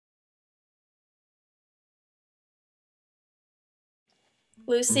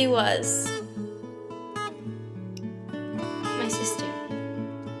Lucy was My sister.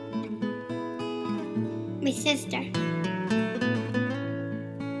 My sister.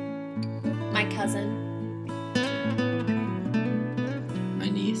 my cousin, My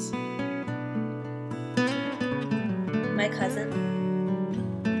niece. my cousin,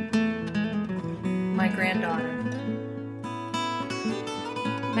 My granddaughter.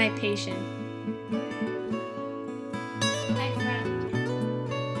 My patient. My friend.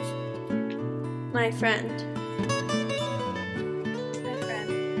 my friend, My friend.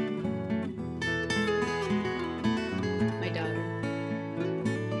 My daughter.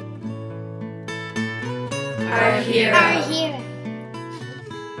 Our hero. Our hero.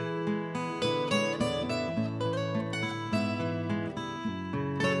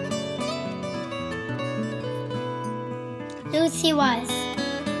 Lucy was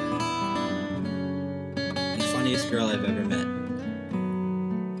The funniest girl I've ever met.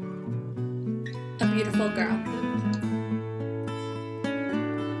 a beautiful girl,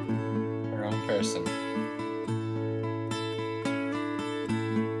 Her own person.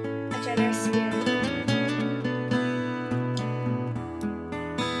 A generous spirit.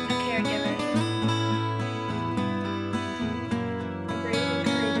 A caregiver. A brave and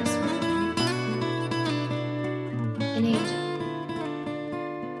courageous woman. An angel.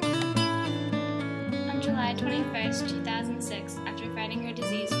 On July 21st, 2006, after fighting her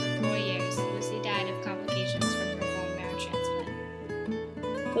disease for 4 years, Lucy died of complications from her bone marrow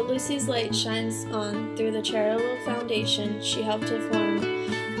transplant. but Lucy's light shines on through the charitable foundation she helped to form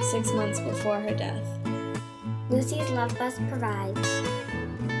 6 months before her death. Lucy's Love Bus provides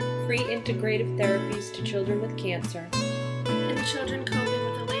Free integrative therapies to children with cancer. And children coping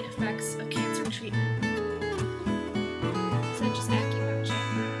with the late effects of cancer treatment. Such as acupuncture.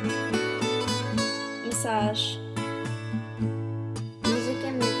 Massage, music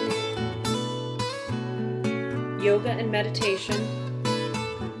and movement, Yoga and meditation.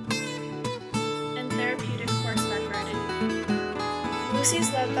 And therapeutic horseback riding.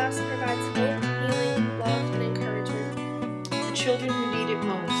 Lucy's Love Bus provides hope, healing, love, and encouragement. The children who need it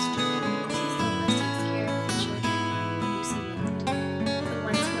most. Lucy's Love Bus takes care of the children Lucy loved. the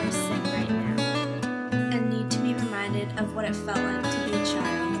ones who are sick right now and need to be reminded of what it felt like to be a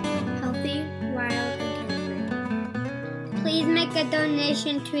child. healthy, wild, and carefree. Please make a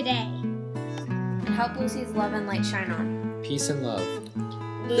donation today. And help Lucy's love and light shine on. Peace and love.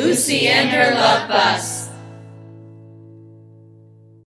 Lucy and her Love Bus.